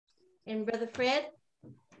And Brother Fred?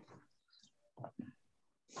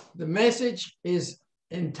 The message is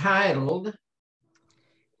entitled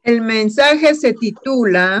El mensaje se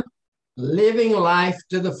titula Living Life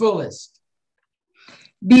to the Fullest.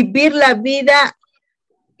 Vivir la vida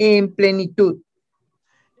en plenitud.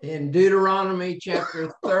 In Deuteronomy chapter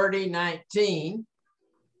 30:19,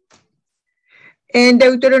 En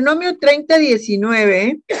Deuteronomio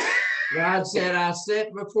 30:19, God said, I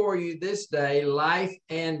set before you this day life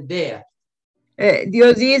and death,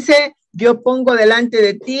 Dios dice, yo pongo delante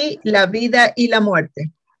de ti la vida y la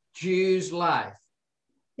muerte. choose life.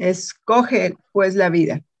 Escoge pues la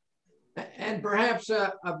vida. And perhaps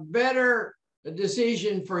a better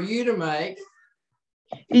decision for you to make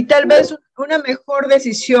Y tal vez una mejor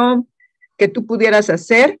decisión que tú pudieras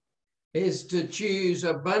hacer is to choose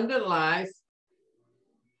abundant life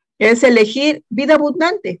es elegir vida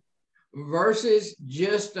abundante versus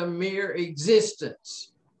just a mere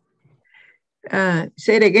existence,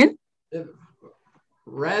 say it again.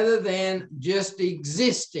 rather than just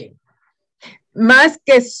existing. Más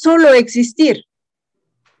que solo existir.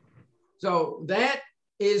 So that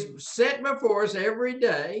is set before us every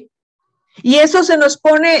day, Y eso se nos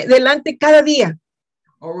pone delante cada día.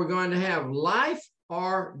 or we're going to have life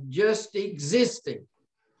or just existing.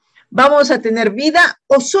 ¿Vamos a tener vida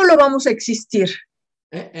o solo vamos a existir?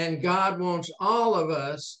 And God wants all of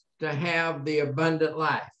us to have the abundant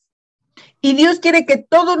life. Y Dios quiere que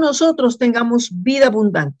todos nosotros tengamos vida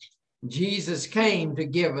abundante. Jesus came to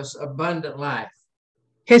give us abundant life.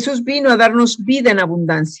 Jesús vino a darnos vida en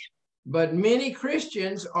abundancia. But many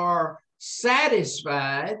Christians are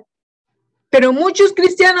satisfied Pero muchos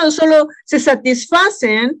cristianos solo se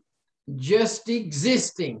satisfacen just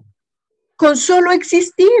existing, con solo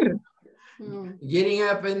existir. getting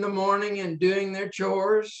up in the morning and doing their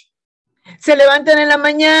chores, Se levantan en la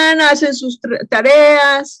mañana, hacen sus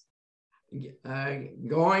tareas,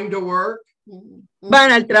 going to work,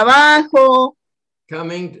 van al trabajo,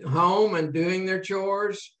 coming home and doing their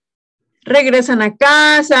chores, regresan a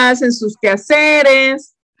casa, hacen sus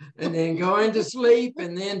quehaceres and then going to sleep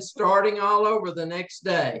and then starting all over the next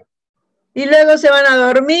day. y luego se van a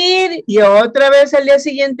dormir y otra vez al día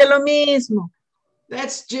siguiente lo mismo.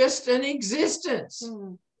 That's just an existence.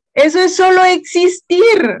 Eso es solo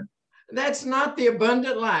existir. That's not the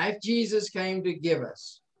abundant life Jesus came to give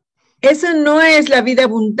us. Esa no es la vida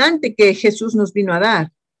abundante que Jesús nos vino a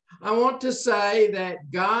dar. I want to say that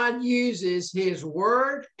God uses his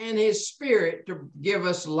word and his spirit to give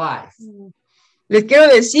us life. Les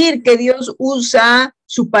quiero decir que Dios usa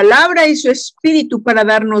su palabra y su espíritu para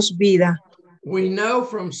darnos vida. We know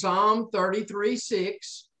from Psalm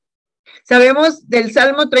 33:6 Sabemos del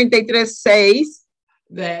Salmo 33:6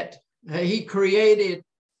 that he created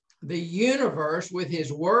the universe with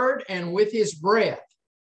his word and with his breath.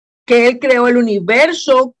 que Él creó el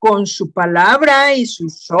universo con su palabra y su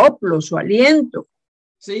soplo, su aliento.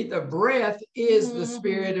 See, the breath is the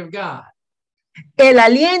Spirit of God. El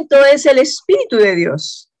aliento es el Espíritu de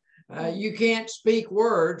Dios. You can't speak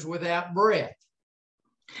words without breath.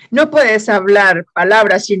 No puedes hablar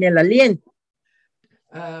palabras sin el aliento.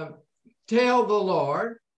 Tell the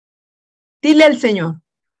Lord, Dile al Señor,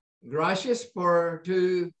 gracias por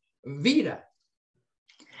tu vida.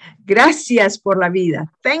 gracias por la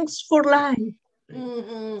vida. Thanks for life.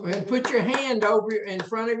 And put your hand over in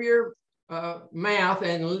front of your mouth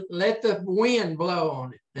and let the wind blow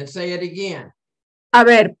on it and say it again. A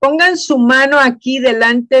ver, pongan su mano aquí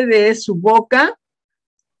delante de su boca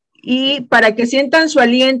y para que sientan su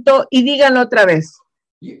aliento y díganlo otra vez.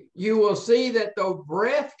 You will see that the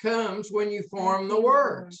breath comes when you form the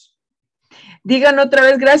words. Digan otra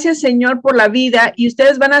vez, gracias Señor por la vida, y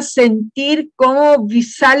ustedes van a sentir cómo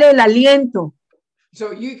sale el aliento.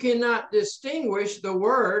 So you cannot distinguish the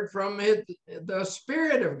word from the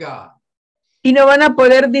Spirit of God. Y no van a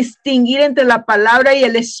poder distinguir entre la palabra y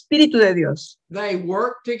el Espíritu de Dios. They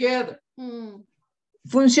work together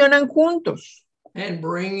Funcionan juntos and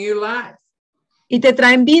bring you life. y te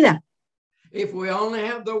traen vida. If we only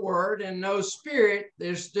have the word and no spirit,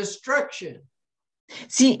 there's destruction.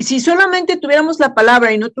 Si solamente tuviéramos la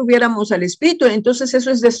palabra y no tuviéramos al Espíritu, entonces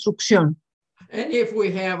eso es destrucción. And if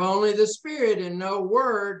we have only the spirit and no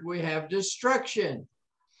word, we have destruction.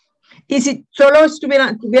 Y si solo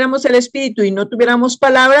tuviéramos el Espíritu y no tuviéramos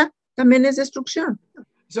palabra, también es destrucción.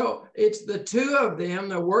 So it's the two of them,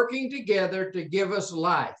 they're working together to give us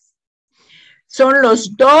life. Son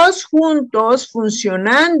los dos juntos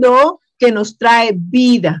funcionando que nos trae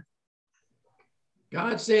vida.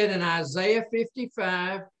 God said in Isaiah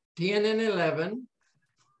 55:10 and 11,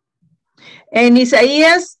 En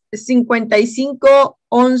Isaías 55,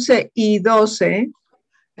 11 y 12,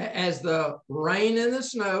 as the rain and the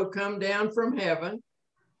snow come down from heaven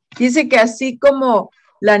Dice que así como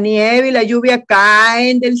la nieve y la lluvia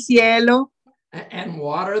caen del cielo and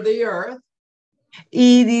water the earth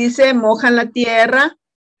y dice mojan la tierra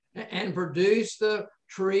and produce the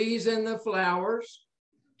trees and the flowers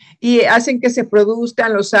y hacen que se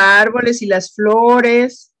produzcan los árboles y las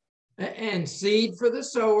flores and seed for the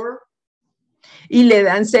sower y le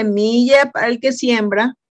dan semilla para el que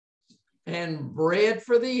siembra and bread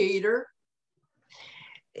for the eater,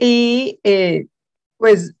 y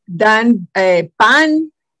pues dan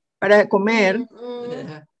pan para comer.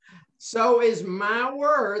 so is my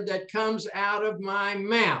word that comes out of my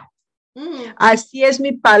mouth. Así es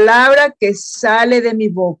mi palabra que sale de mi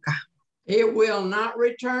boca. It will not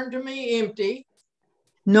return to me empty,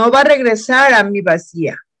 No va a regresar a mi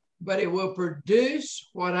vacía, but it will produce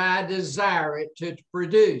what I desire it to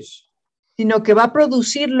produce. sino que va a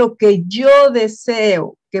producir lo que yo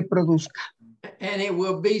deseo que produzca. And it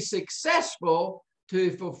will be successful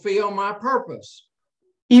to fulfill my purpose.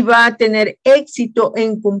 Y va a tener éxito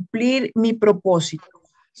en cumplir mi propósito.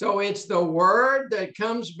 So it's the word that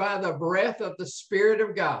comes by the breath of the Spirit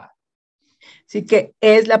of God. Así que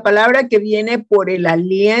es la palabra que viene por el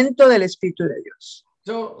aliento del Espíritu de Dios.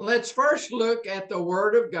 So let's first look at the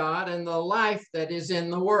word of God and the life that is in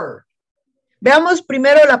the word. Veamos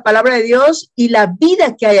primero la palabra de Dios y la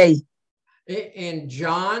vida que hay ahí. In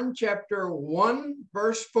John chapter 1,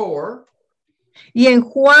 verse 4, Y en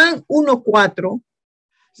Juan 1:4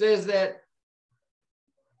 says that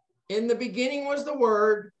in the beginning was the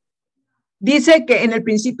word, dice que en el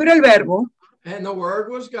principio era el verbo and the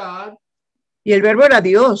word was God, y el verbo era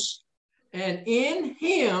Dios and in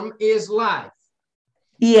him is life.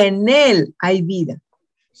 y en él hay vida.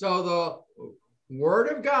 So the word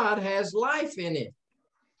of God has life in it.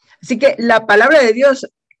 Así que la palabra de Dios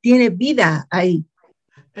tiene vida ahí.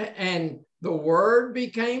 And the word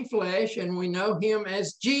became flesh, and we know him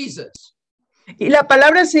as Jesus. Y la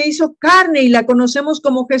palabra se hizo carne y la conocemos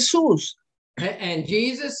como Jesús. And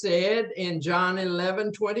Jesus said in John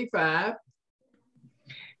 11:25,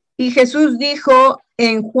 Y Jesús dijo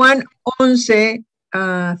en Juan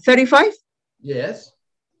 11:35, yes,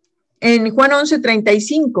 en Juan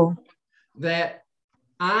 11:35, that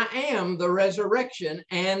I am the resurrection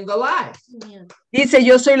and the life. dice,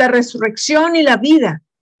 yo soy la resurrección y la vida.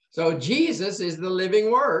 So Jesus is the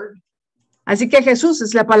living word, Así que Jesús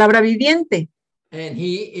es la palabra viviente and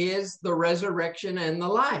he is the resurrection and the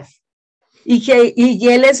life. y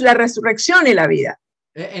él es la resurrección y la vida.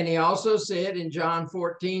 And he also said in John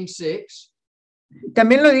 14:6,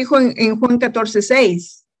 También lo dijo en Juan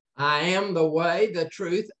 14:6. I am the way, the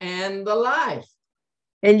truth, and the life.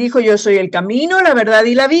 Él dijo, yo soy el camino, la verdad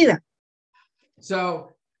y la vida.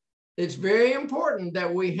 So it's very important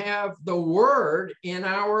that we have the word in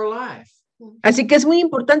our life. Así que es muy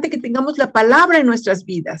importante que tengamos la palabra en nuestras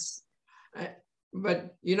vidas.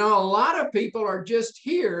 But, you know, a lot of people are just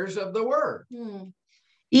hearers of the word.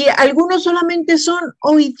 Y algunos solamente son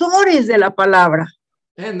oidores de la palabra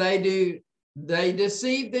And they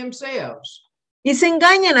deceive themselves y se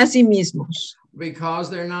engañan a sí mismos because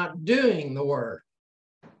they're not doing the word.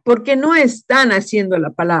 porque no están haciendo la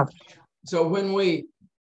palabra. So when we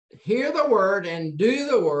hear the word and do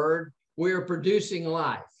the word, we are producing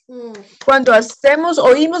life. Cuando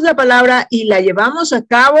oímos la palabra y la llevamos a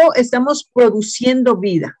cabo, estamos produciendo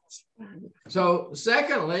vida. So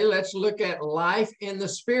secondly, let's look at life in the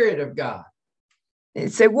Spirit of God. El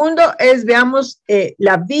segundo es, veamos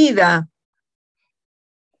la vida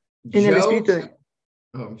en el Espíritu de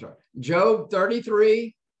Job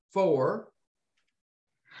 33:4.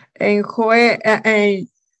 En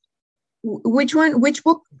which one? Which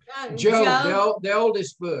book? Job, the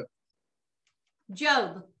oldest book.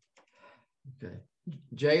 Job. Okay.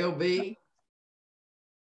 J-O-B.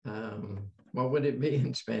 What would it be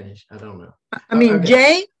in Spanish? I don't know. I mean,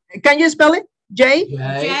 Okay. J, can you spell it? J?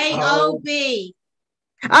 J-O-B.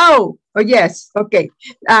 Oh, yes. Okay.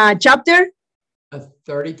 Chapter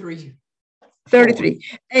 33.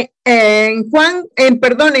 33. En Job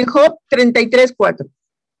 33:4.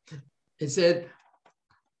 It said,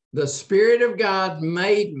 the Spirit of God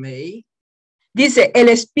made me, Dice, el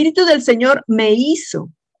Espíritu del Señor me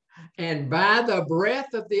hizo. and by the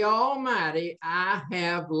breath of the Almighty, I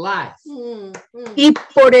have life. Y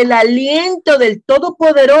por el aliento del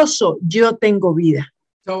Todopoderoso, yo tengo vida.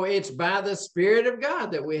 So it's by the Spirit of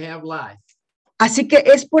God that we have life. Así que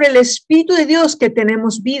es por el Espíritu de Dios que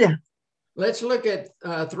tenemos vida. Let's look at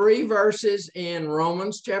 3 verses in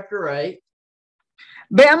Romans chapter 8.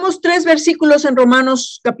 Veamos 3 versículos en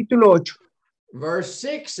Romanos capítulo 8. Verse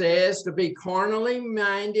 6 says, to be carnally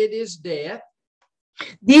minded is death.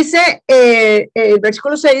 Dice el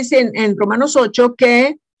versículo 6 en Romanos 8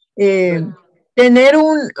 que tener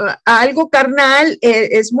algo carnal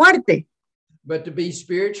es muerte, But to be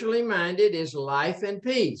spiritually minded is life and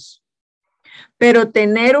peace. pero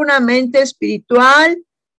tener una mente espiritual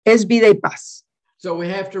es vida y paz. So we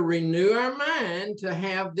have to renew our mind to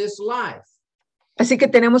have this life. Así que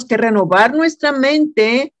tenemos que renovar nuestra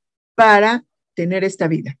mente para tener esta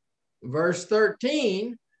vida. Verse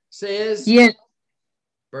 13 says, Y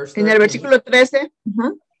verse en el 13 versículo 13,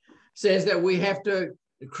 says that we have to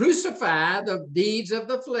crucify the deeds of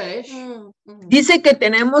the flesh dice que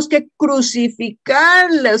tenemos que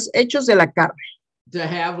crucificar los hechos de la carne to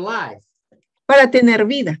have life. para tener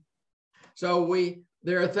vida. So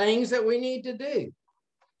there are things that we need to do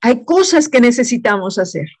Hay cosas que necesitamos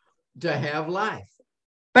hacer to have life.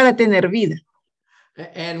 para tener vida.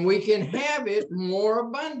 And we can have it more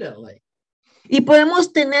abundantly. Y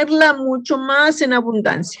podemos tenerla mucho más en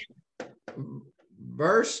abundancia.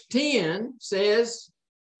 Verse 10 says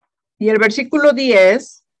Y el versículo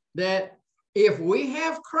 10 that if we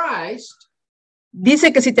have Christ,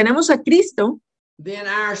 dice que si tenemos a Cristo, then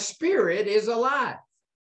our spirit is alive.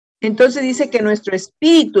 entonces dice que nuestro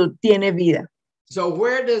espíritu tiene vida. So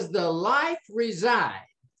where does the life reside?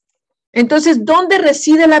 Entonces, ¿dónde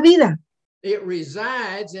reside la vida? It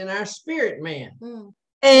resides in our spirit man.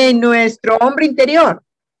 En nuestro hombre interior.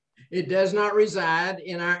 It does not reside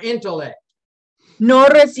in our intellect. No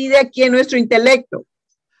reside aquí en nuestro intelecto.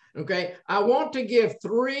 Okay, I want to give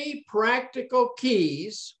 3 practical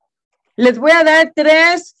keys Les voy a dar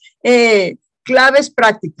 3 claves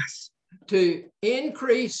prácticas to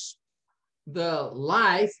increase the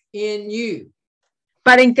life in you.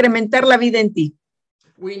 para incrementar la vida en ti.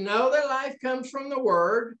 We know that life comes from the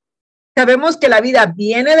word, Sabemos que la vida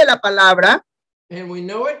viene de la palabra and we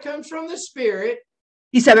know it comes from the spirit,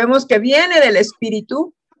 y sabemos que viene del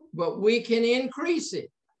espíritu, but we can increase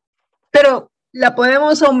it. pero la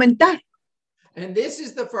podemos aumentar. And this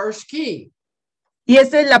is the first key, Y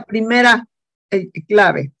esa es la primera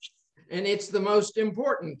clave and it's the most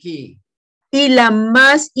important key. y la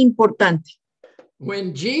más importante.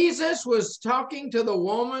 When Jesus was talking to the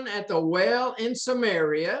woman at the well in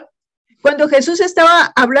Samaria, Cuando Jesús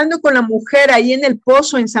estaba hablando con la mujer ahí en el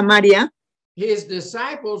pozo en Samaria, his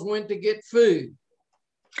disciples went to get food.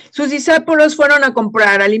 sus discípulos fueron a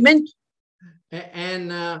comprar alimento.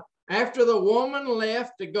 And after the woman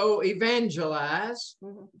left to go evangelize,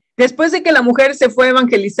 Después de que la mujer se fue a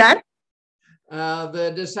evangelizar,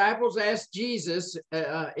 the disciples asked Jesus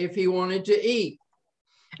if he wanted to eat.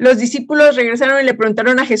 los discípulos regresaron y le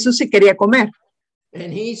preguntaron a Jesús si quería comer.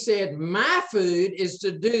 And he said, my food is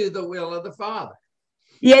to do the will of the Father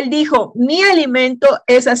Y él dijo, mi alimento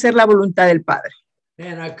es hacer la voluntad del Padre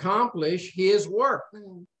and accomplish his work.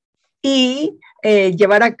 y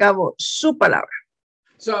llevar a cabo su palabra.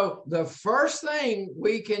 So the first thing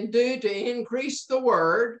we can do to increase the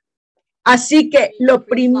word Así que lo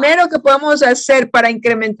primero que podemos hacer para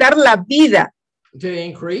incrementar la vida, to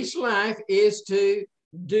increase life is to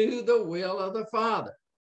do the will of the Father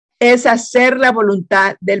es hacer la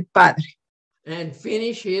voluntad del Padre and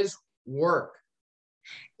finish his work.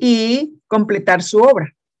 y completar su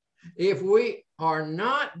obra. If we are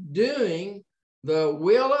not doing the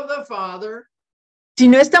will of the Father, Si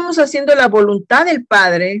no estamos haciendo la voluntad del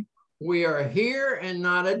Padre, we are here and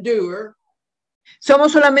not a doer.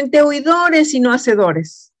 somos solamente oidores y no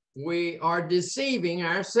hacedores. We are deceiving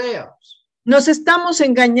ourselves. Nos estamos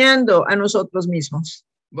engañando a nosotros mismos.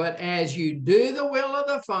 But as you do the will of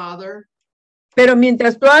the Father, Pero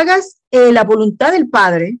mientras tú hagas la voluntad del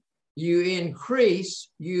Padre, you increase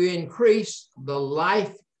the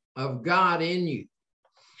life of God in you.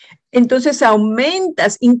 entonces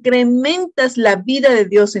aumentas, incrementas la vida de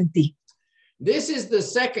Dios en ti. This is the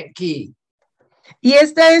second key, Y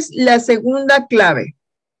esta es la segunda clave,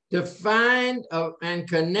 to find and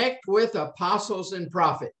connect with apostles and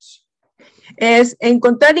prophets. es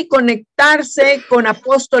encontrar y conectarse con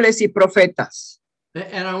apóstoles y profetas.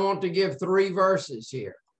 And I want to give 3 verses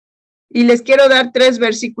here. Y les quiero dar 3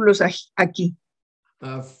 versículos aquí.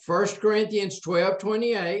 1 Corinthians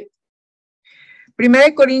 12:28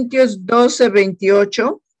 1 Corintios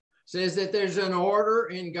 12:28 says that there's an order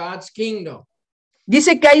in God's kingdom.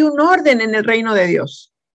 dice que hay un orden en el reino de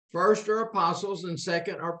Dios. First are apostles and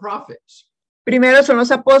second are prophets. Primero son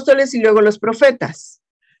los apóstoles y luego los profetas.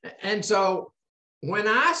 And so when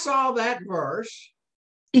I saw that verse,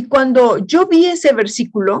 Y cuando yo vi ese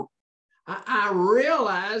versículo, I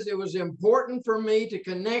realized it was important for me to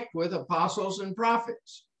connect with apostles and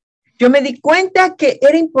prophets. yo me di cuenta que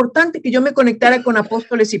era importante que yo me conectara con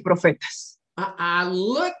apóstoles y profetas. I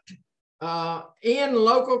looked in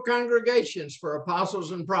local congregations for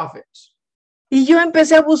apostles and prophets. Y yo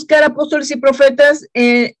empecé a buscar apóstoles y profetas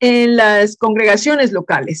en las congregaciones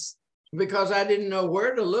locales, Because I didn't know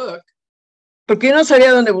where to look porque yo no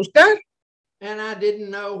sabía dónde buscar, and I didn't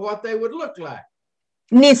know what they would look like.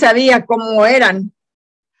 ni sabía cómo eran.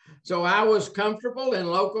 So I was comfortable in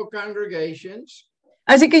local congregations.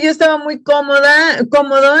 Así que yo estaba muy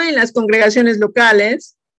cómodo en las congregaciones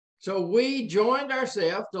locales. So we joined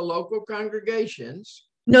ourselves to local congregations.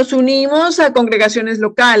 Nos unimos a congregaciones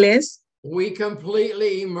locales We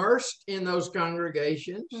completely immersed in those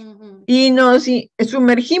congregations. Mhm. y nos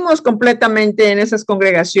sumergimos completamente en esas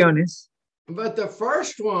congregaciones. But the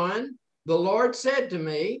first one, the Lord said to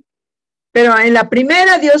me, Pero en la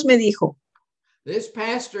primera Dios me dijo, this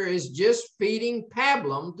pastor is just feeding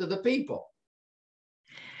pablum to the people.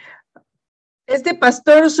 este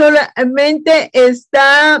pastor solamente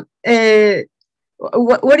está,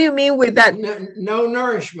 what do you mean with that? No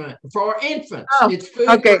nourishment for infants. Oh, It's food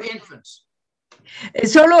okay. for infants.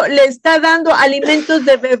 Solo le está dando alimentos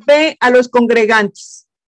de bebé a los congregantes.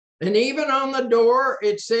 And even on the door,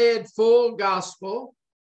 it said full gospel.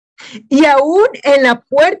 Y aún en la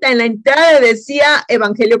puerta, en la entrada, decía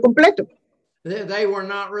evangelio completo. They were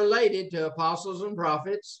not related to apostles and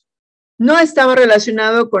prophets. No estaba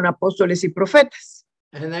relacionado con apóstoles y profetas.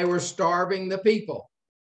 And they were starving the people.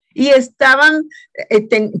 Y estaban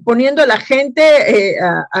poniendo a la gente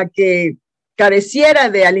a que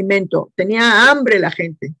careciera de alimento. Tenía hambre la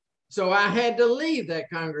gente. So I had to leave that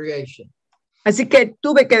congregation. Así que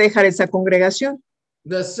tuve que dejar esa congregación.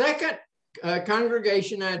 The second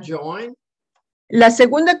congregation I joined. La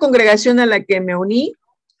segunda congregación a la que me uní.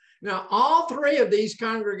 Now, all three of these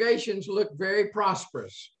congregations look very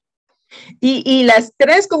prosperous. Y las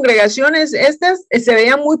tres congregaciones, estas se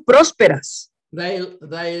veían muy prósperas. They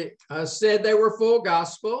said they were full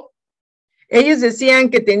gospel. Ellos decían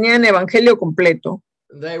que tenían evangelio completo.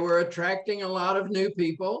 They were attracting a lot of new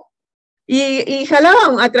people. Y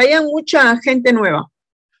jalaban, atraían mucha gente nueva.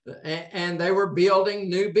 And they were building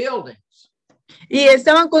new buildings. Y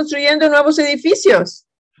estaban construyendo nuevos edificios.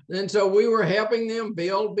 And so we were helping them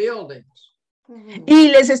build buildings. Mhm. Y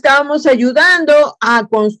les estábamos ayudando a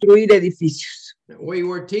construir edificios. We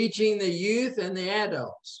were teaching the youth and the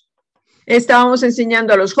adults. Estábamos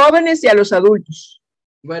enseñando a los jóvenes y a los adultos.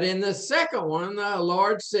 But in the second one, the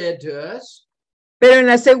Lord said to us, Pero en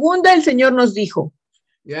la segunda el Señor nos dijo,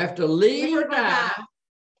 you have to leave or die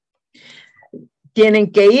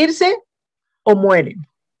tienen que irse o mueren,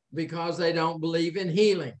 because they don't believe in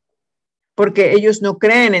healing. porque ellos no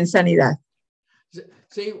creen en sanidad.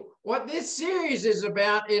 See, what this series is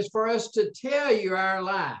about is for us to tell you our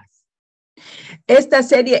life. Esta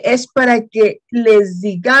serie es para que les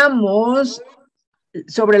digamos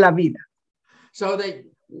sobre la vida. So that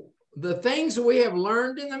the things we have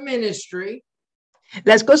learned in the ministry,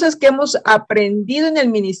 Las cosas que hemos aprendido en el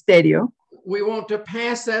ministerio, we want to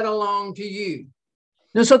pass that along to you.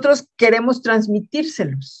 nosotros queremos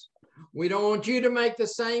transmitírselos. We don't want you to make the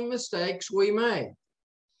same mistakes we made.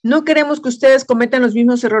 No queremos que ustedes cometan los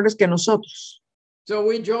mismos errores que nosotros. So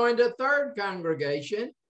we joined a third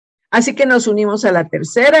congregation. Así que nos unimos a la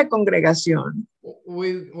tercera congregación.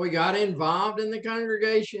 We got involved in the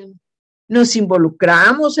congregation, Nos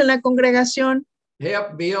involucramos en la congregación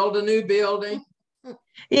helped build a new building,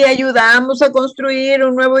 y ayudamos a construir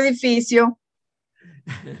un nuevo edificio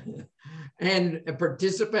and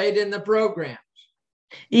participate in the programs.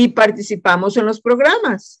 y participamos en los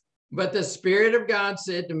programas. But the Spirit of God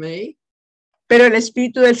said to me, Pero el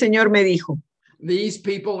Espíritu del Señor me dijo, these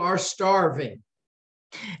people are starving.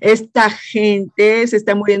 esta gente se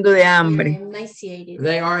está muriendo de They're hambre. emaciated.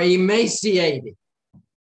 They are emaciated.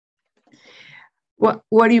 What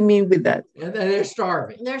do you mean with that? And they're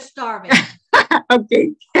starving. They're starving. Ok.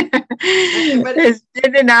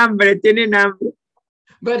 Tienen hambre, tienen hambre.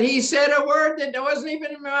 But he said a word that wasn't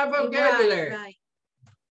even in my vocabulary. Right.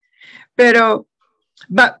 Pero,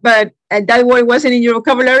 but that word wasn't in your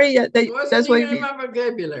vocabulary. It wasn't That's what you even in mean. my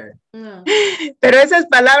vocabulary. No. Pero esas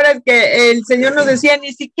palabras que el Señor nos decía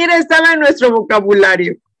ni siquiera estaban en nuestro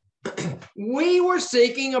vocabulario. We were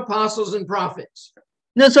seeking apostles and prophets.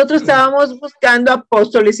 Nosotros estábamos buscando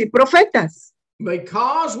apóstoles y profetas.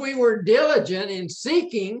 Because we were diligent in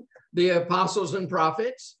seeking the apostles and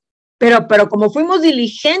prophets, Pero como fuimos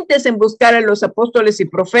diligentes en buscar a los apóstoles y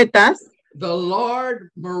profetas, the Lord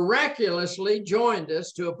miraculously joined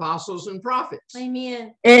us to apostles and prophets.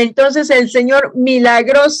 Amen. entonces el Señor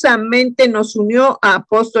milagrosamente nos unió a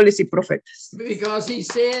apóstoles y profetas. Because he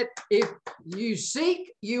said, if you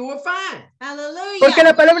seek, you will find. Hallelujah. Porque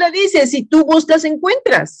la palabra dice, si tú buscas,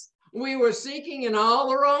 encuentras. We were seeking in all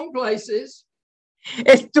the wrong places,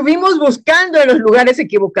 Estuvimos buscando en los lugares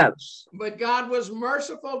equivocados, but God was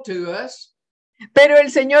merciful to us pero el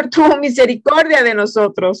Señor tuvo misericordia de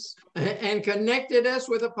nosotros and connected us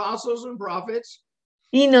with apostles and prophets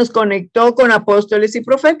y nos conectó con apóstoles y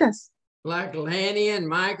profetas, like Lanny and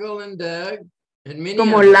Michael and Doug and many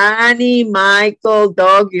como others. Lani, Michael,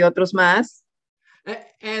 Doug y otros más.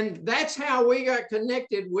 And that's how we got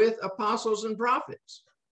connected with apostles and prophets.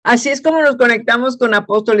 Así es como nos conectamos con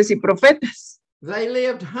apóstoles y profetas. They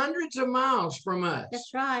lived hundreds of miles from us, That's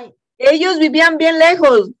right. Ellos vivían bien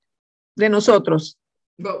lejos de nosotros,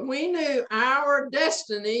 but we knew our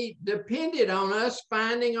destiny depended on us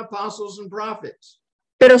finding apostles and prophets.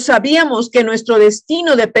 pero sabíamos que nuestro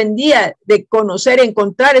destino dependía de conocer,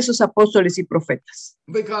 encontrar esos apóstoles y profetas,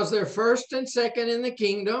 Because they're first and second in the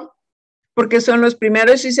kingdom. porque son los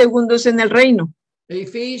primeros y segundos en el reino.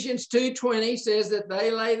 Ephesians 2:20 says that they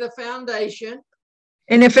lay the foundation,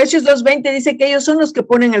 En Efesios 2:20 dice que ellos son los que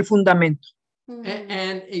ponen el fundamento.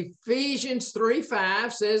 and Ephesians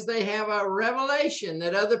 3:5 says they have a revelation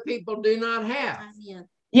that other people do not have. Amen.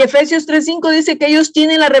 Y Efesios 3:5 dice que ellos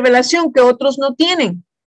tienen la revelación que otros no tienen.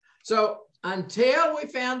 So until we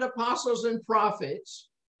found apostles and prophets,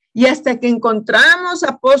 Y hasta que encontramos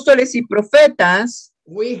apóstoles y profetas,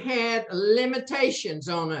 we had limitations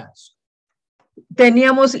on us.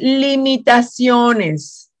 teníamos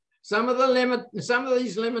limitaciones. Some of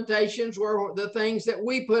these limitations were the things that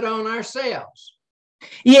we put on ourselves.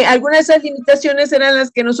 Y algunas de esas limitaciones eran las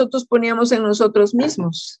que nosotros poníamos en nosotros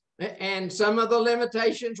mismos. And some of the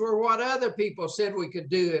limitations were what other people said we could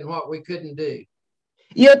do and what we couldn't do.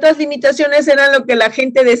 Y otras limitaciones eran lo que la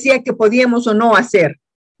gente decía que podíamos o no hacer.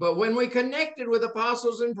 But when we connected with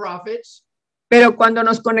apostles and prophets, Pero cuando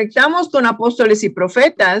nos conectamos con apóstoles y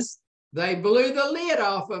profetas, they blew the lid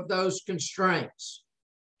off of those constraints.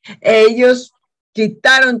 ellos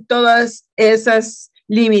quitaron todas esas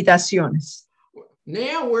limitaciones.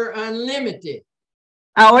 Now we're unlimited.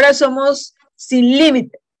 Ahora somos sin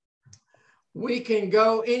límite. We can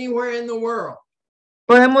go anywhere in the world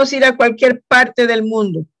Podemos ir a cualquier parte del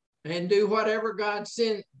mundo and do whatever God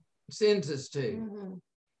sends us to. Mhm.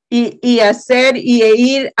 y hacer y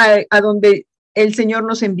ir a donde el Señor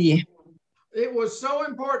nos envíe. It was so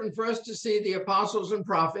important for us to see the apostles and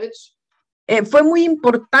prophets Fue muy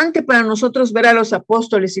importante para nosotros ver a los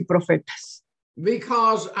apóstoles y profetas,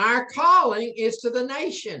 because our calling is to the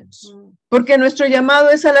nations. porque nuestro llamado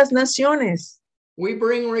es a las naciones. We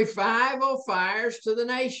bring revival fires to the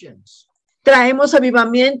nations. Traemos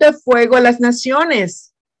avivamiento de fuego a las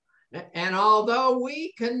naciones. And although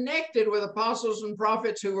we connected with apostles and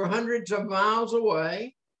prophets who were hundreds of miles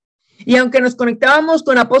away, Y aunque nos conectábamos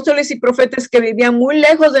con apóstoles y profetas que vivían muy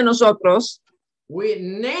lejos de nosotros,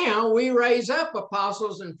 now we raise up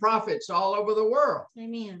apostles and prophets all over the world.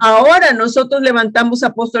 Amen. ahora nosotros levantamos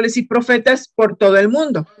apóstoles y profetas por todo el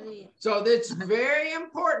mundo. Hallelujah. So it's very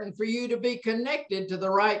important for you to be connected to the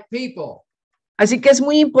right people. Así que es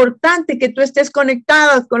muy importante que tú estés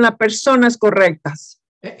conectado con las personas correctas.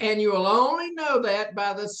 And you will only know that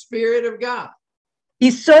by the Spirit of God.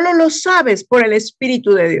 Y solo lo sabes por el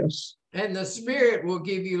Espíritu de Dios. And the Spirit will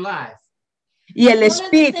give you life. Y el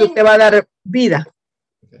Espíritu te va a dar vida.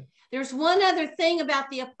 There's one other thing about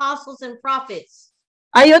the apostles and prophets.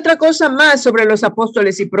 Hay otra cosa más sobre los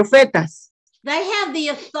apóstoles y profetas. They have the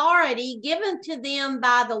authority given to them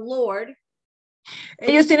by the Lord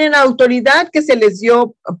Ellos tienen autoridad que se les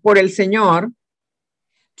dio por el Señor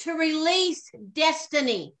to release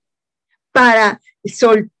destiny. para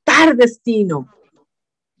soltar destino.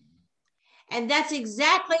 And that's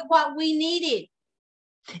exactly what we needed.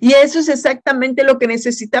 Y eso es exactamente lo que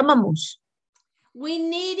necesitábamos. We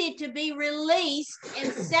needed to be released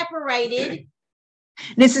and separated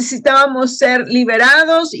Necesitábamos ser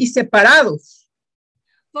liberados y separados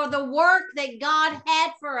for the work that God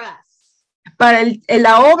had for us. para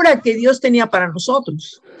la obra que Dios tenía para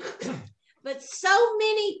nosotros. But so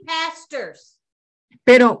many pastors,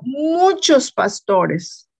 Pero muchos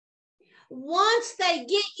pastores, once they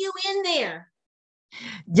get you in there,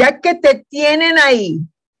 ya que te tienen ahí,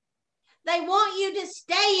 they want you to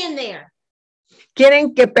stay in there.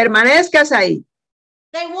 quieren que permanezcas ahí.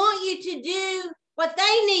 They want you to do what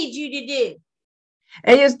they need you to do.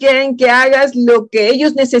 Ellos quieren que hagas lo que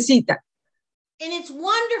ellos necesitan. And it's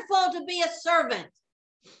wonderful to be a servant,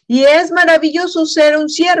 Y es maravilloso ser un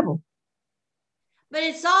siervo, but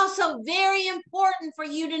it's also very important for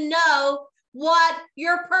you to know what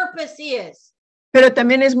your purpose is. pero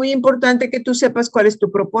también es muy importante que tú sepas cuál es tu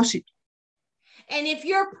propósito. And if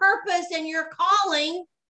your purpose and your calling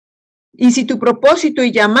Y si tu propósito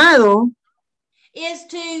y llamado is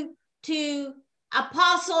to to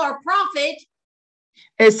apostle or prophet,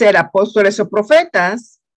 es ser apóstoles o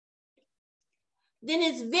profetas, then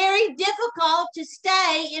it's very difficult to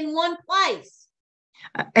stay in one place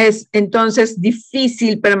es entonces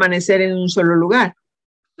difícil permanecer en un solo lugar,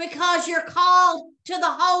 because you're called to the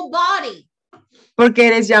whole body. porque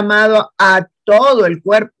eres llamado a todo el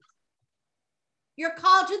cuerpo. You're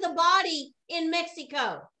called to the body in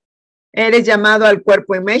Mexico, Eres llamado al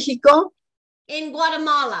cuerpo en México, in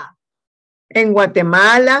Guatemala, en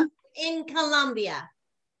Guatemala, in Colombia,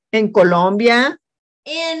 en Colombia,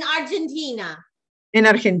 in Argentina, en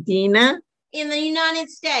Argentina, in the United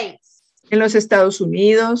States, en los Estados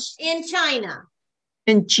Unidos, in China,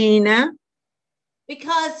 en China,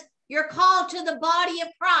 because you're called to the body of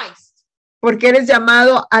Christ. porque eres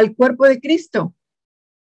llamado al cuerpo de Cristo.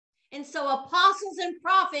 And so apostles and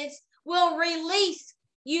prophets will release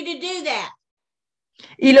you to do that.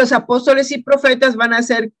 Y los apóstoles y profetas van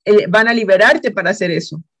a liberarte para hacer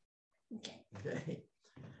eso. Okay.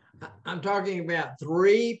 I'm talking about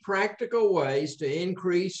 3 practical ways to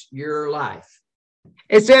increase your life.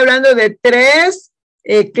 Estoy hablando de 3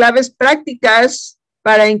 claves prácticas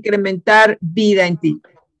para incrementar vida en ti.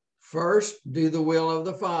 First, do the will of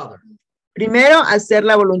the Father. Primero, hacer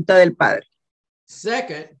la voluntad del Padre.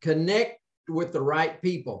 Second, connect with the right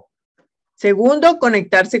people, Segundo,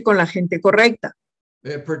 conectarse con la gente correcta,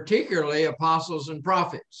 particularly apostles and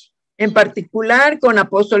prophets, en particular con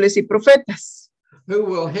apóstoles y profetas, who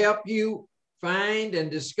will help you find and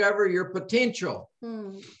discover your potential.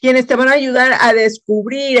 quienes te van a ayudar a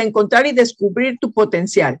descubrir, a encontrar y descubrir tu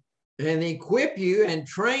potencial And equip you and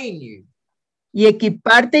train you y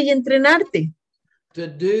equiparte y entrenarte to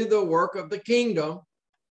do the work of the kingdom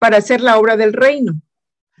para hacer la obra del reino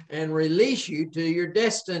and release you to your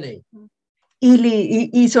destiny.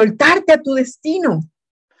 y soltarte a tu destino.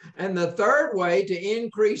 And the third way to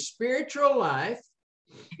increase spiritual life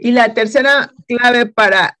Y la tercera clave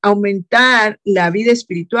para aumentar la vida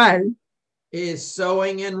espiritual is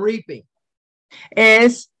sowing and reaping.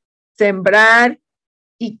 es sembrar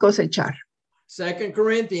y cosechar. 2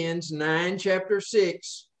 Corinthians 9, chapter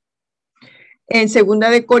 6 En 2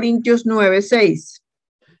 de Corintios 9:6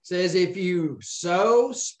 says, if you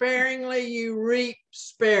sow sparingly, you reap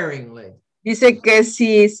sparingly. dice que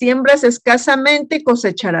si siembras escasamente,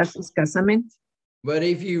 cosecharás escasamente. But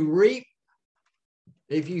if you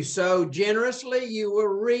sow generously, you will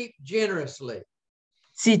reap generously.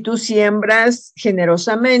 Si tú siembras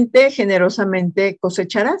generosamente, generosamente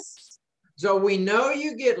cosecharás. So we know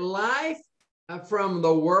you get life from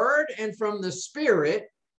the word and from the spirit.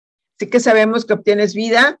 Así que sabemos que obtienes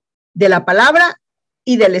vida de la palabra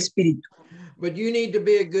y del espíritu. But you need to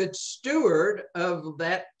be a good steward of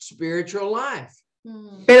that spiritual life.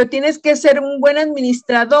 Pero tienes que ser un buen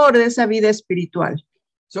administrador de esa vida espiritual.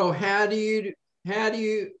 So how do you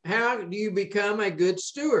become a good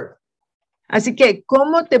steward? Así que,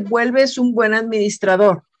 ¿cómo te vuelves un buen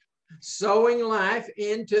administrador? Sowing life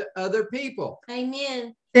into other people.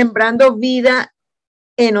 Amen. Sembrando vida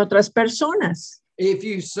en otras personas. If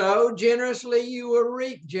you sow generously, you will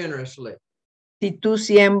reap generously. Si tú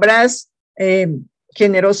siembras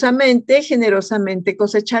generosamente, generosamente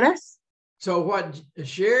cosecharás. So what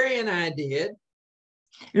Sherry and I did,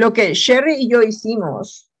 Lo que Sherry y yo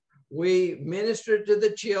hicimos, we ministered to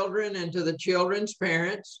the children and to the children's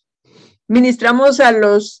parents. ministramos a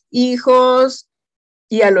los hijos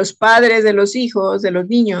y a los padres de los hijos, de los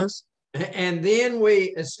niños, And then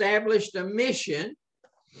we established a mission.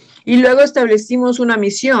 y luego establecimos una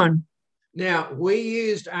misión. Now, we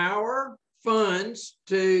used our funds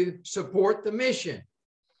to support the mission.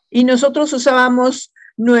 Y nosotros usábamos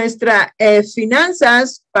nuestras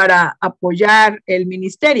finanzas para apoyar el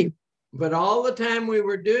ministerio. But all the time we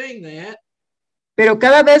were doing that, Pero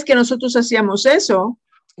cada vez que nosotros hacíamos eso,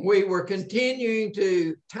 we were continuing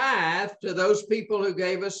to tithe to those people who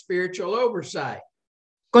gave us spiritual oversight.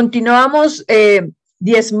 continuamos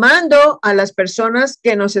diezmando a las personas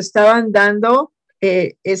que nos estaban dando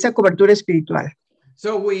esa cobertura espiritual.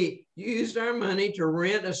 So we used our money to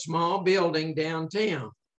rent a small building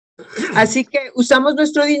downtown. Así que usamos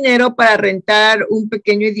nuestro dinero para rentar un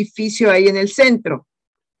pequeño edificio ahí en el centro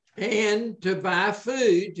And to buy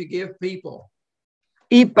food to give people.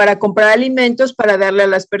 y para comprar alimentos para darle a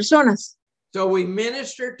las personas. So we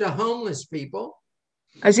ministered to homeless people,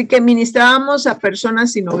 Así que ministrábamos a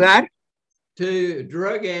personas sin hogar, to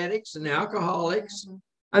drug addicts and alcoholics,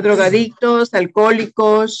 a drogadictos,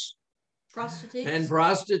 alcohólicos, Prostitutes. and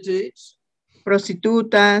prostitutes.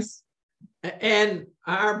 prostitutas. And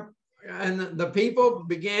the people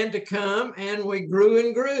began to come, and we grew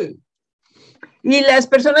and grew. Y las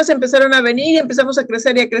personas empezaron a venir y empezamos a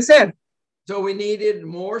crecer y a crecer. So we needed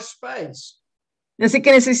more space. Así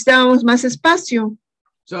que necesitábamos más espacio.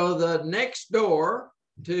 So the next door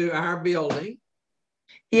to our building,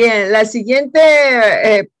 Y en la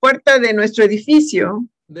siguiente puerta de nuestro edificio,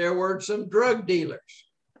 there were some drug dealers.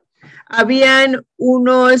 habían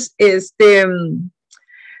unos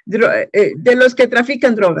de los que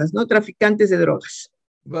trafican drogas, ¿no? Traficantes de drogas.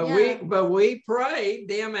 But Yeah. we prayed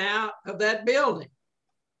them out of that building.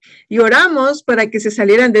 Y oramos para que se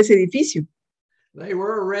salieran de ese edificio. They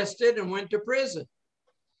were arrested and went to prison.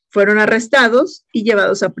 Fueron arrestados y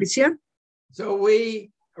llevados a prisión. So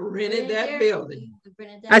we rented that building.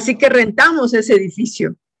 Así que rentamos ese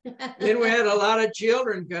edificio. Then we had a lot of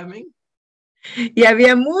children coming. Y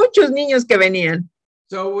había muchos niños que venían.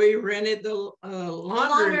 So we rented the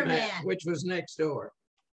laundromat, laundromat. which was next door.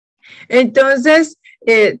 Entonces,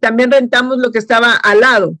 también rentamos lo que estaba al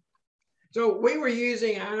lado. So we were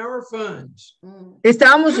using our funds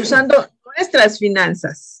Estábamos usando nuestras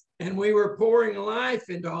finanzas and we were pouring life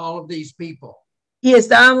into all of these people. y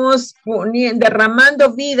estábamos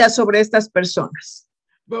derramando vida sobre estas personas.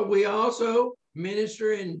 But we also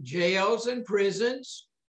minister in jails and prisons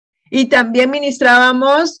Y también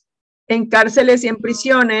ministrábamos en cárceles y en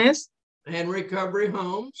prisiones and recovery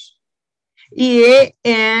homes. y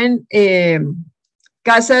en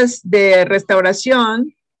casas de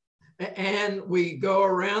restauración. And we go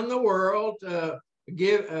around the world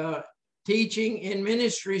teaching in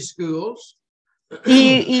ministry schools.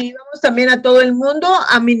 Y vamos también a todo el mundo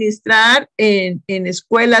a ministrar en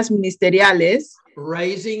escuelas ministeriales,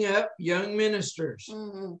 Raising up young ministers.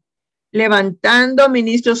 levantando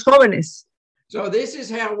ministros jóvenes. So this is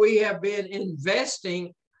how we have been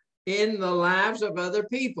investing in the lives of other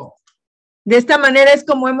people. De esta manera es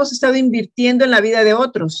como hemos estado invirtiendo en la vida de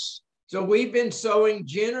otros. So we've been sowing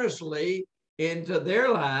generously into their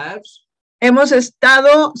lives. Hemos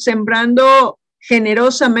estado sembrando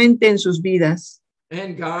generosamente en sus vidas.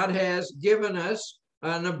 And God has given us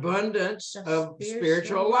an abundance of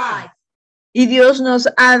spiritual life. Y Dios nos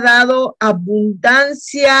ha dado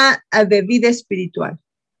abundancia de vida espiritual.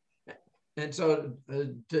 And so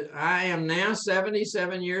I am now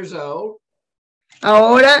 77 years old.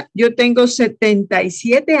 Ahora yo tengo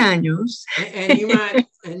 77 años.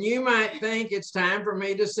 And you might think it's time for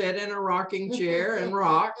me to sit in a rocking chair and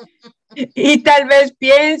rock. Y tal vez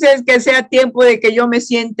pienses que sea tiempo de que yo me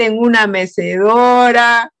siente en una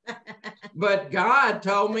mecedora. But God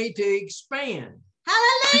told me to expand.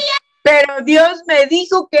 Hallelujah. Pero Dios me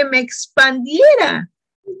dijo que me expandiera.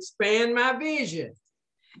 Expand my vision.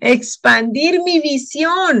 Expandir mi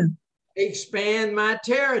visión. Expand my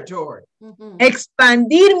territory.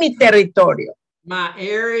 Expandir mi territorio. My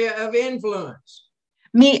area of influence.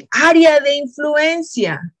 Mi área de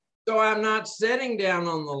influencia. So I'm not sitting down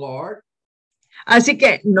on the Lord. Así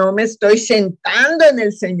que no me estoy sentando en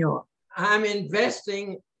el Señor. I'm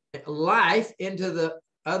investing life into the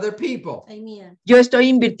other people. Amen. Yo estoy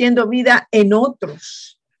invirtiendo vida en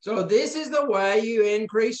otros. So this is the way you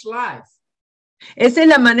increase life. Esa es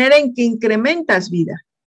la manera en que incrementas vida.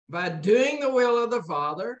 By doing the will of the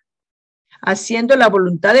Father, Haciendo la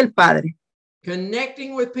voluntad del Padre.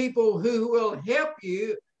 connecting with people who will help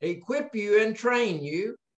you, equip you, and train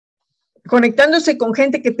you. Conectándose con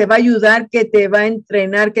gente que te va a ayudar, que te va a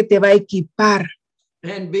entrenar, que te va a equipar.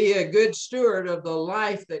 And be a good steward of the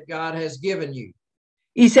life that God has given you.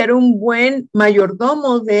 Y ser un buen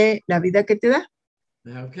mayordomo de la vida que te da.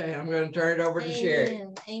 Okay, I'm going to turn it over to Sherry.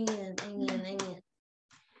 Amen. Amen. Amen.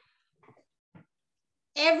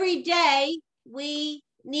 Every day we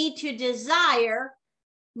need to desire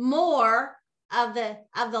more of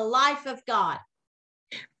the life of God.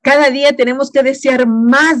 Cada día tenemos que desear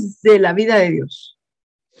más de la vida de Dios.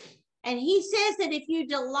 And he says that if you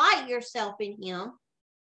delight yourself in him,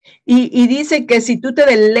 Y dice que si tú te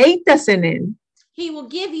deleitas en Él, he will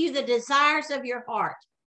give you the desires of your heart.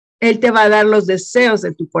 Él te va a dar los deseos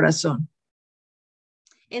de tu corazón.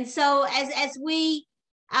 And so as we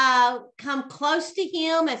come close to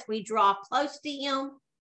him, as we draw close to him,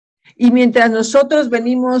 Y mientras nosotros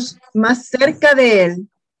venimos más cerca de Él,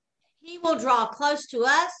 he will draw close to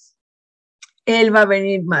us, Él va a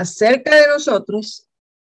venir más cerca de nosotros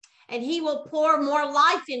and he will pour more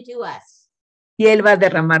life into us. y Él va a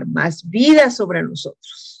derramar más vida sobre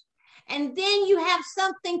nosotros. And then you have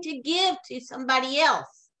something to give to somebody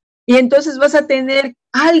else Y entonces vas a tener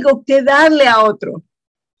algo que darle a otro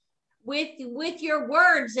with your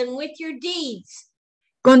words and with your deeds.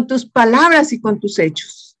 con tus palabras y con tus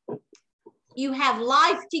hechos. You have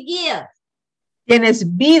life to give. Tienes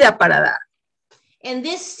vida para dar. And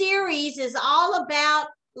this series is all about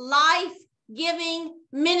life giving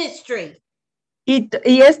ministry.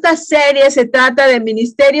 Y esta serie se trata de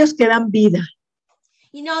ministerios que dan vida.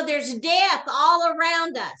 You know, there's death all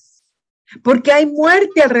around us. Porque hay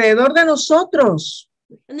muerte alrededor de nosotros.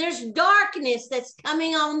 And there's darkness that's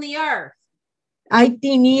coming on the earth. Hay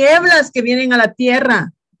tinieblas que vienen a la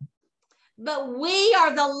tierra. But we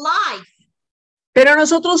are the life. Pero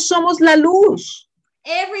nosotros somos la luz.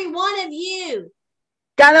 Every one of you.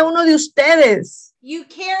 Cada uno de ustedes. You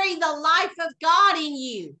carry the life of God in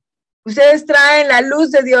you. Ustedes traen la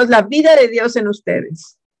luz de Dios, la vida de Dios en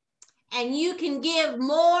ustedes. And you can give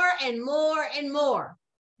more and more and more.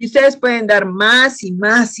 Y ustedes pueden dar más y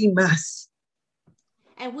más y más.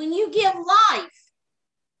 And when you give life,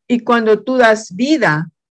 y cuando tú das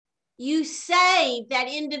vida, you save that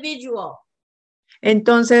individual.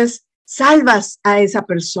 Entonces salvas a esa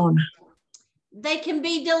persona. They can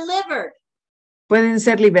be delivered. Pueden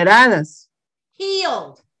ser liberadas.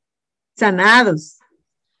 Healed. Sanados.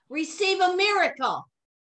 Receive a miracle.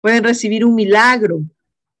 Pueden recibir un milagro.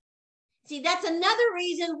 See, that's another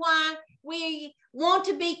reason why we want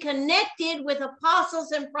to be connected with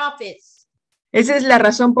apostles and prophets. Esa es la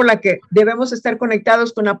razón por la que debemos estar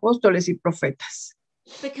conectados con apóstoles y profetas.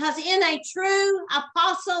 Because in a true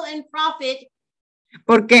apostle and prophet,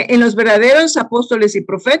 porque en los verdaderos apóstoles y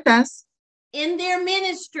profetas, in their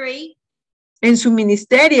ministry, en su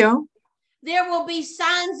ministerio, there will be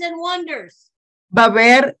signs and wonders. Va a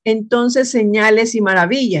haber entonces señales y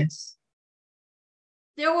maravillas.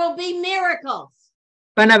 There will be miracles.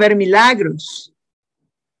 Van a haber milagros.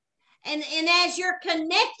 And as you're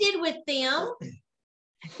connected with them,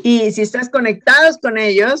 y si estás conectados con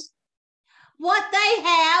ellos, what they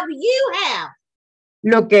have, you have.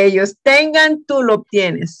 Lo que ellos tengan, tú lo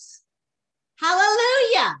obtienes.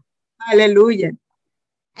 Hallelujah. Aleluya.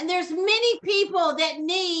 And there's many people that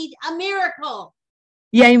need a miracle.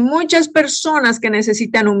 Y hay muchas personas que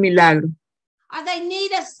necesitan un milagro. Or they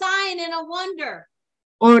need a sign and a wonder.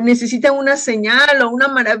 O necesitan una señal o una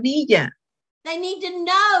maravilla. They need to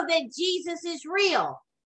know that Jesus is real.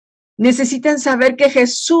 Necesitan saber que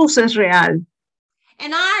Jesús es real.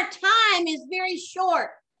 And our time is very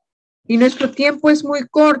short. Y nuestro tiempo es muy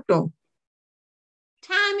corto.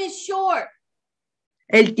 Time is short.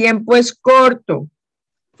 El tiempo es corto.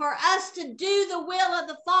 For us to do the will of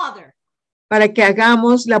the Father. Para que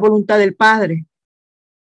hagamos la voluntad del Padre.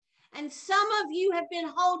 And some of you have been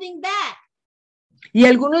holding back. Y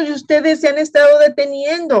algunos de ustedes se han estado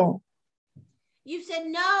deteniendo. You said,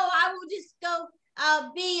 no, I will just go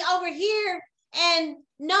be over here and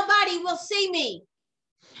nobody will see me.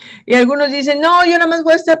 Y algunos dicen, no, yo nada más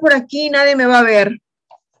voy a estar por aquí, nadie me va a ver.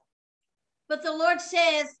 But the Lord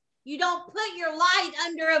says, you don't put your light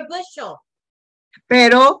under a bushel.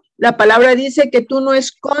 Pero la palabra dice que tú no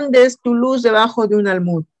escondes tu luz debajo de un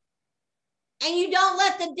almud. And you don't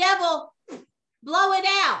let the devil blow it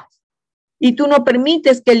out. Y tú no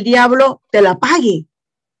permites que el diablo te la apague.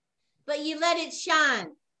 But you let it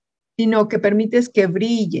shine. Sino que permites que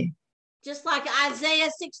brille. Just like Isaiah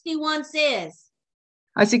 61 says.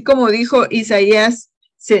 Así como dijo Isaías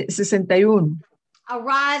 61.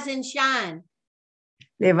 Arise and shine.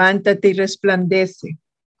 Levántate y resplandece.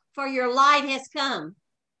 For your light has come.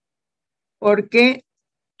 Porque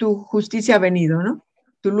tu justicia ha venido, ¿no?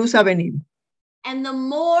 Tu luz ha venido. And the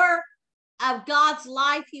more of God's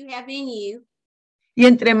life you have in you, y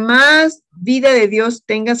entre más vida de Dios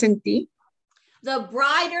tengas en ti, the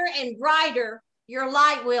brighter and brighter your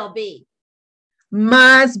light will be.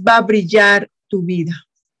 Más va a brillar tu vida.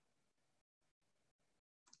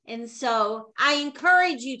 And so I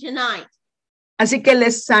encourage you tonight. Así que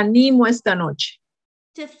les animo esta noche.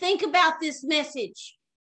 To think about this message.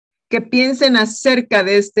 Que piensen acerca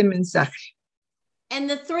de este mensaje. And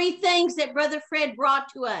the three things that Brother Fred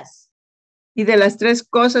brought to us. Y de las tres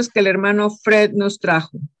cosas que el hermano Fred nos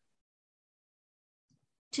trajo.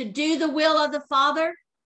 To do the will of the Father.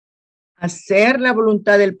 Hacer la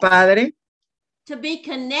voluntad del Padre. To be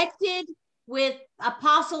connected with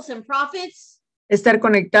apostles and prophets. Estar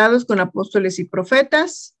conectados con apóstoles y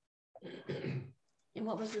profetas. And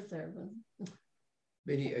what was the third one?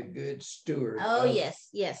 Be a good steward. Oh, yes.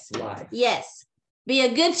 Life. Yes. Be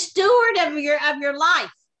a good steward of your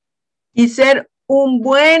life. Y ser un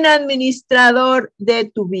buen administrador de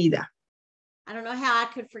tu vida. I don't know how I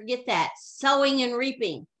could forget that. Sowing and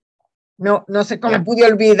reaping. No sé cómo pude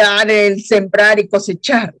olvidar el sembrar y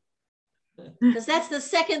cosechar. Because that's the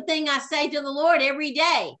second thing I say to the Lord every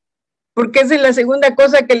day. Porque esa es la segunda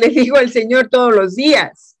cosa que le digo al Señor todos los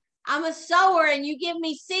días. I'm a sower and you give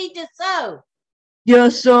me seed to sow.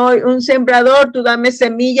 Yo soy un sembrador, tú dame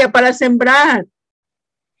semilla para sembrar.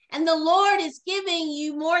 And the Lord is giving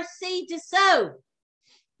you more seed to sow.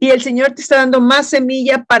 Y el Señor te está dando más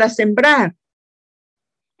semilla para sembrar.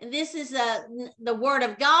 And this is the word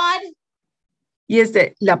of God, Y es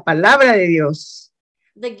de la palabra de Dios,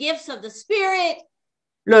 the gifts of the Spirit,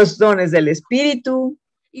 los dones del Espíritu,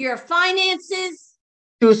 your finances,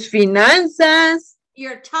 tus finanzas,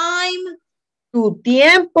 your time, tu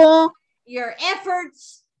tiempo, your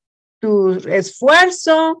efforts. tu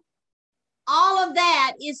esfuerzo. All of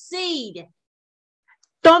that is seed.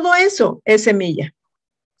 Todo eso es semilla.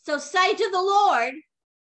 So say to the Lord,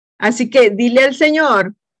 Así que dile al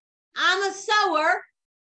Señor, I'm a sower,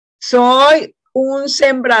 soy un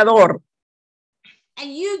sembrador.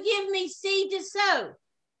 and you give me seed to sow.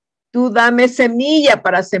 Tú dame semilla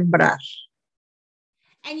para sembrar.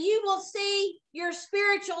 And you will see your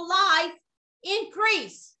spiritual life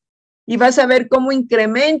increase. Y vas a ver cómo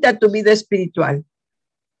incrementa tu vida espiritual.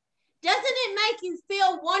 Doesn't it make you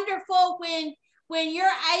feel wonderful when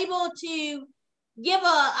you're able to give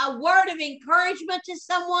a word of encouragement to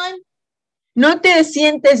someone? ¿No te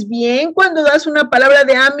sientes bien cuando das una palabra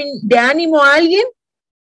de ánimo a alguien?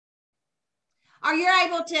 Or you're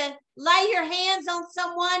able to lay your hands on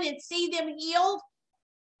someone and see them healed?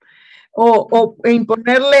 O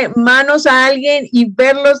imponerle manos a alguien y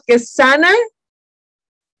verlos que sanan?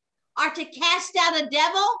 Or to cast out a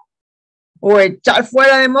devil? ¿O echar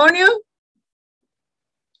fuera demonios?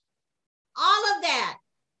 All of that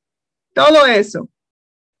Todo eso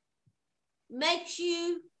makes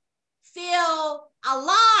you feel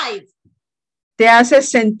alive. te hace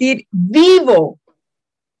sentir vivo.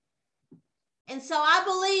 And so I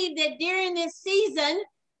believe that during this season,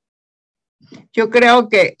 Yo creo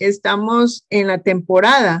que estamos en la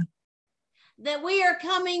temporada that we are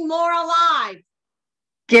coming more alive.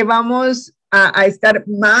 que vamos a estar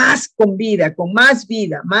más con vida, más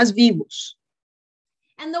vivos.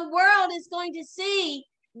 And the world is going to see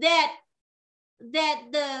that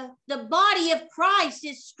the body of Christ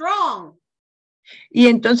is strong. Y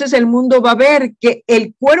entonces el mundo va a ver que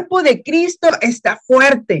el cuerpo de Cristo está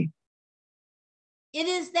fuerte. It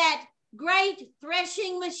is that great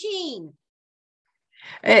threshing machine.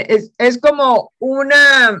 Es como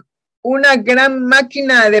una gran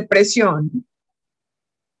máquina de presión.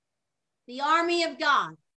 The army of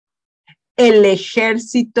God El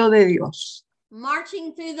ejército de Dios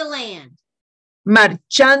marching through the land.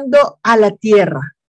 marchando a la tierra.